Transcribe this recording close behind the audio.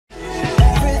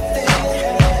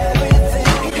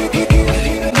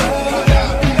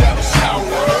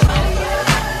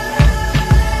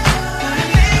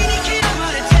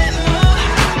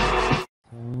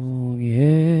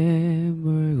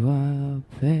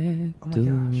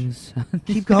백두산.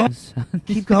 Keep going.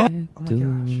 Keep going. Oh my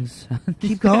gosh.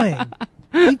 Keep going.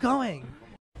 Keep going.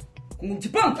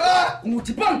 공공지빵!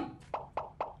 공공지빵!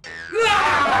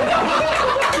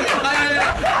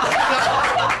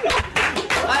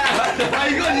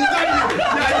 이건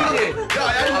인상이지.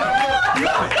 이거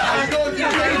인상이지.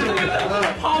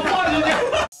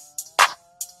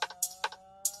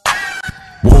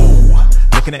 Whoa,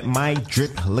 looking at my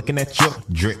drip, looking at your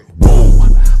drip. Whoa,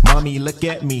 mommy, look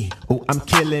at me. Oh, I'm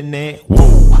killing it.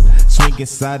 Whoa, swinging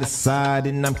side to side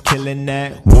and I'm killing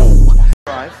that. Whoa.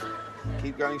 Drive.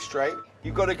 Keep going straight.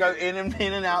 You've got to go in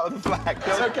and out of the flag.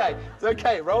 It's okay. It's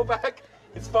okay. Roll back.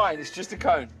 It's fine. It's just a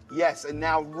cone. Yes, and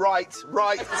now right. And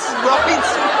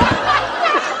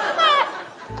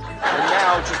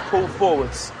now just pull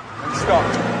forwards. And stop.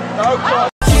 No cross.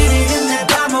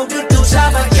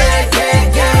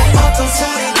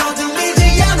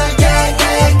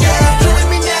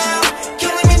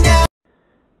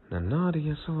 난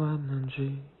어디에서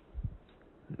왔는지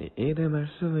네 이름 알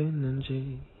수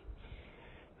있는지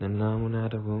난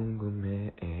너무나도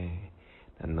궁금해.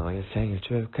 난 너의 생일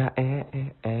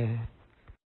축하해.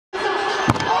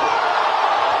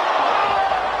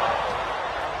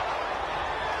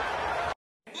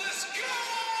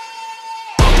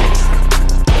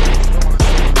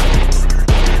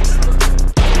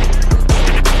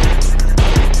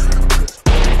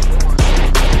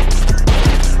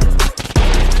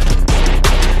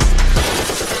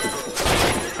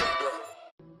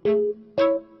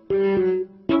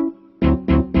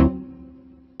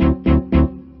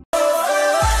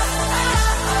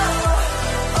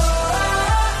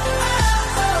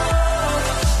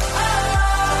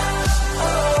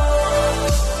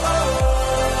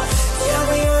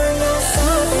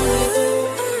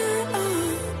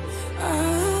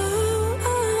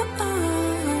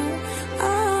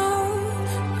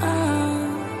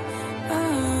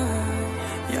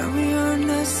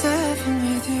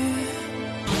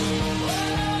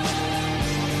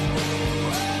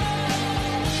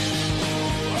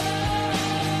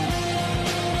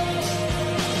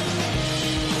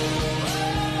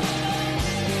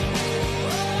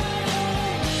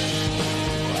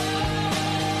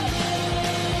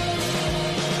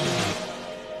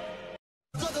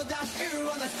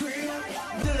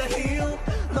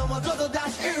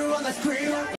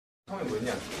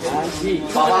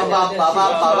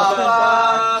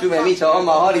 빠바바바바바바 주매미 저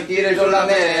머리띠를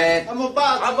졸라매 한번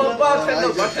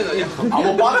바텐더.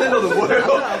 한번 바텐더는 뭐예요?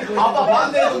 아빠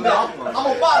반대해도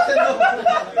한번 바텐더.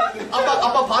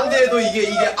 아빠 반대해도 이게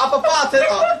아빠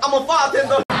바텐더. 한번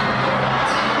바텐더.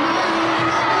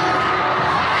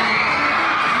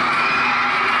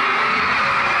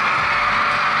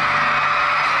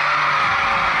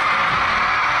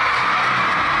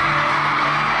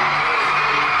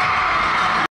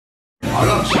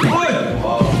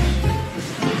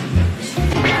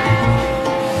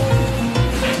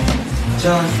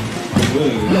 자,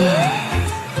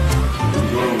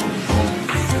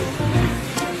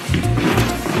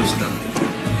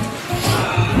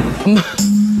 엄마,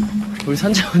 우리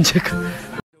산책 언제 가?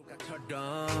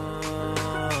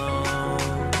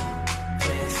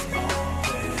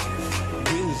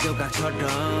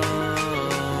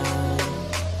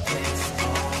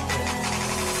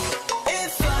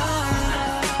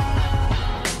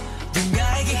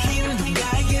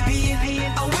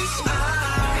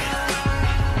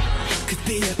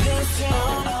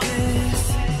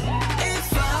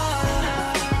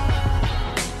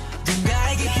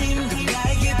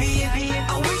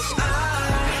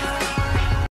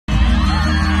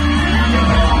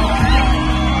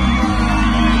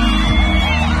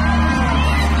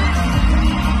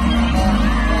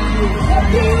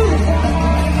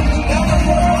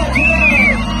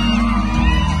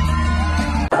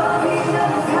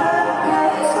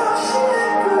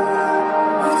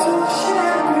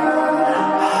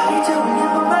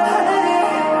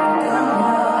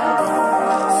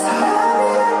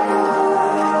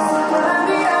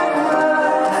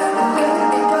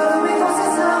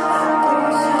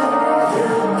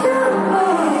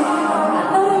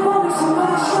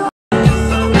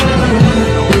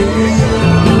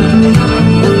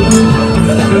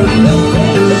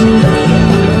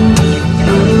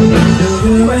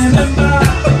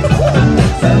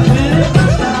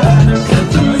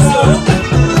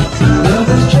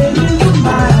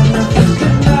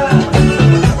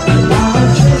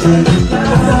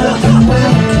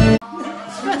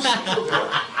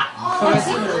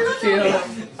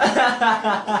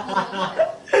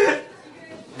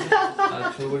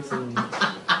 아, 저러고 있었는데.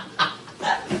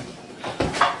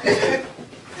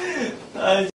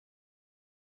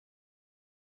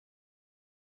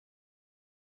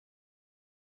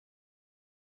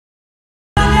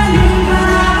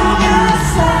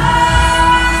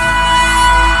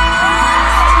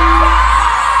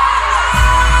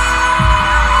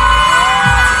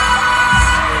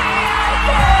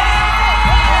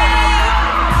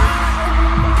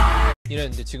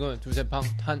 이랬는데 지금은 두세 방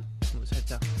한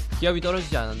살짝 기압이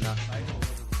떨어지지 않았나.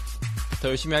 더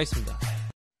열심히 하겠습니다.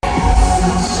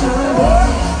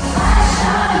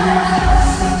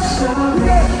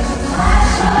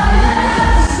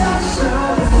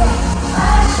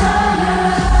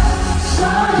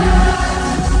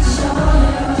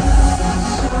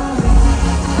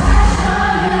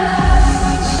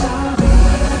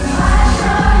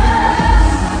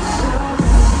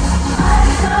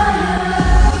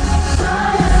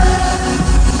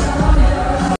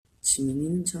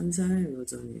 지민이는 천사예요,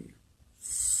 여전히.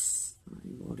 아,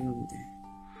 이거 어려운데.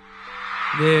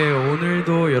 네,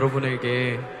 오늘도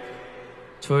여러분에게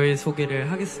저의 소개를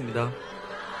하겠습니다.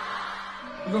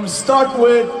 We're going to start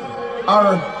with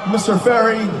our Mr.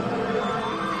 Ferry,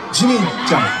 지민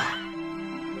짱.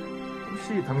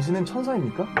 혹시 당신은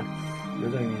천사입니까?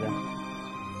 여자입니다.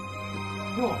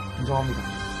 인정합니다.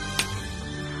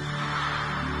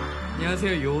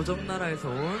 안녕하세요, 요정나라에서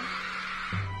온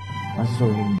아시죠,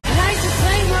 여러분?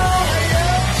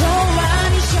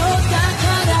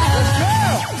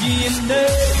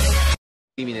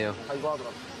 그림이네요.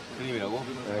 그림이라고?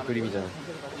 네, 그림이잖아.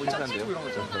 꼴찌한데요?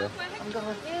 그래?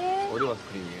 어디 와서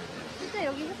그림이에요? 진짜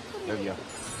여기 예쁘네. 여기요.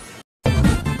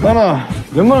 나나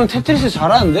웬만하면 테트리스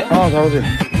잘하는데? 아, 잘하지.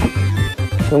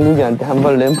 정국이한테 한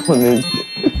번 lemmon을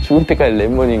죽을 때까지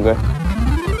lemmon인 거야.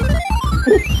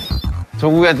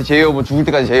 정국이한테 제이홉은 죽을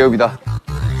때까지 제이홉이다.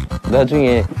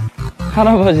 나중에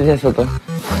할아버지 돼서도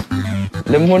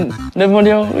lemmon이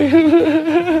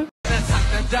형.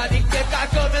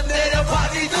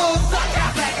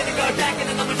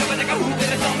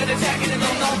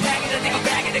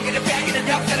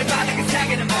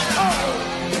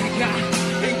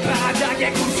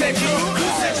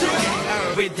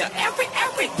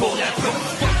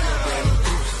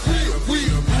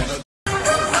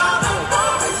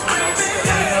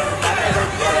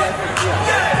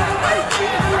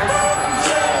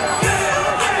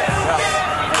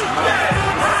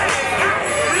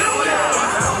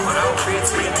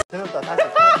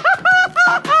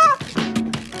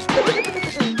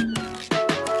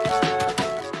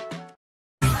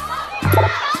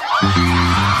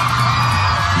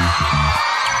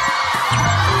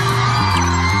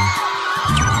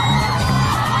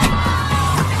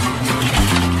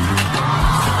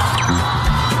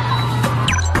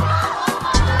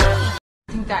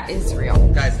 That is real.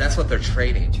 Guys, that's what they're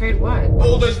trading. Trade what?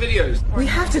 All those videos. We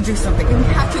have to do something, and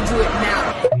we have to do it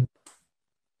now.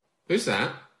 Who's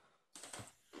that?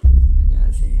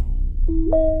 안녕하세요.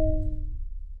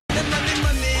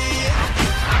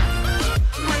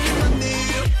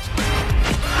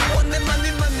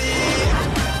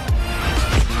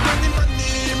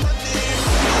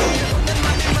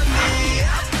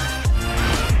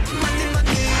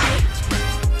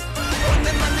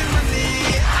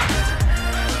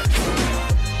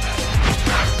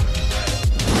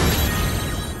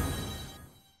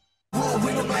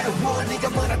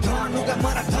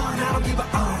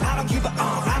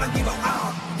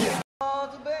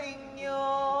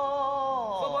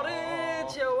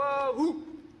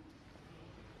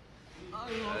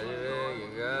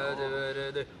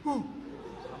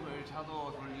 잠을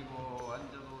자도 돌리고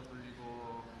앉아도 돌리고.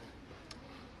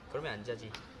 그러면 안 자지.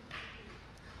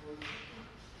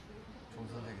 좋은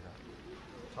선택이다.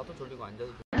 자도 돌리고 안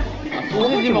자도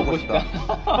소세지 먹고 싶다.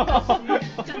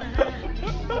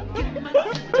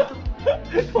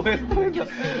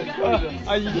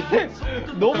 아 이게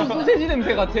너무 소세지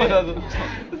냄새 같아. 나도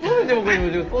소세지 먹고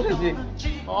있는 지금 소세지.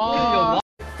 아.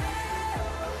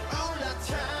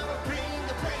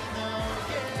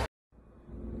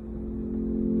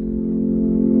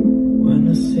 When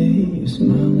I see you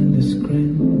smiling this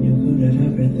grin, you're good at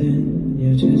everything,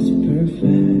 you're just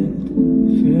perfect.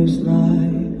 Feels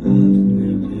like I've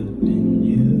never been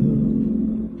you.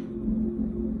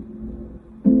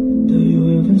 Do you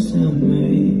even send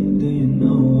me? Do you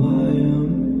know who I am?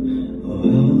 Or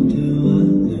how do I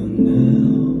live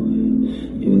now?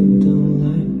 You don't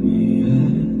like me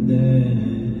either.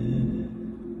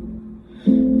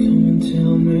 Come and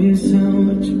tell me so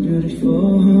much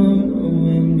beautiful.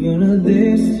 I'm gonna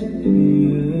this to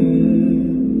you,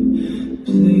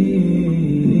 please.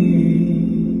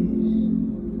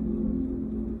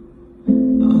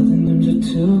 All the names are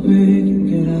too big,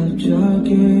 get out of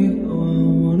jogging. Oh, I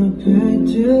wanna paint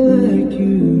you like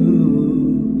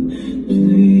you,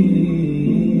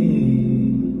 please.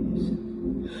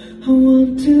 I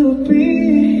want to be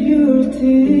your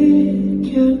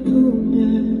ticket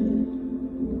woman.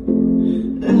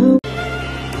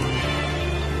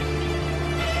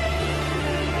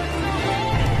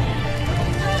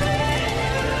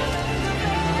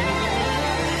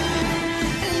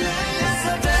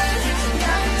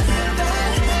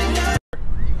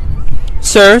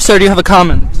 Sir, do you have a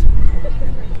comment?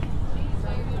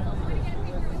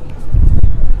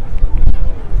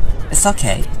 It's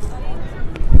okay.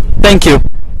 Thank you.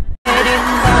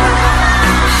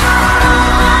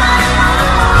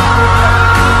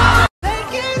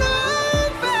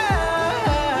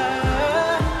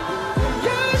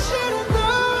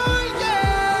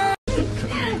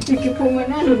 이렇게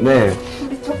보면은 네.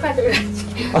 우리 조카들 같이.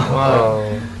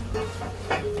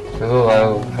 계속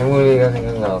할머니가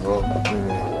생각나서.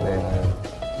 네.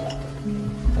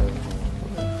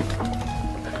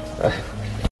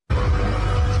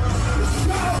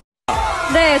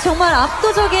 네, 정말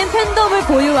압도적인 팬덤을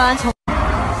보유한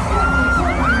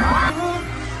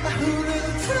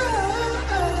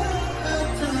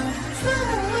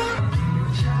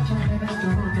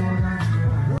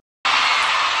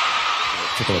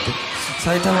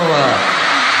사이타마와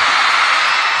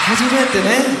하지를 때네.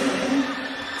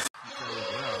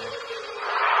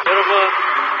 여러분,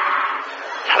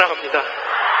 사랑합니다.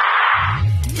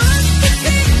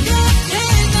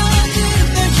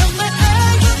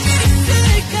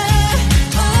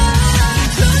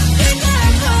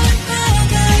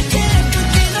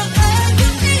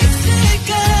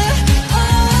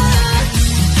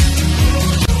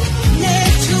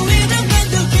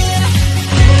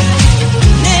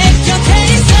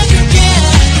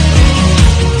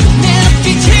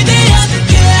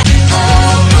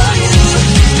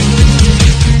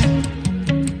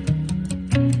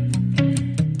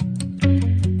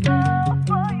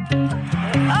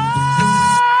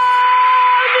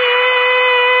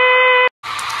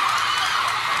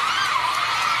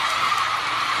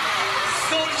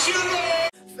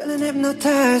 Feeling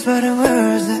hypnotized by the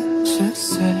words that you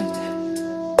said.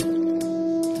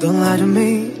 Don't lie to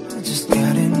me, I just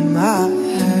got in my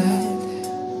head.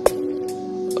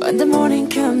 When the morning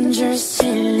comes, you're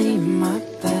still in my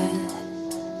bed,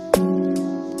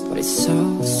 but it's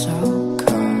so, so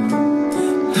cold.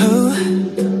 Who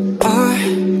are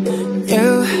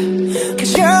you?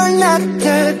 'Cause you're not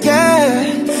the guy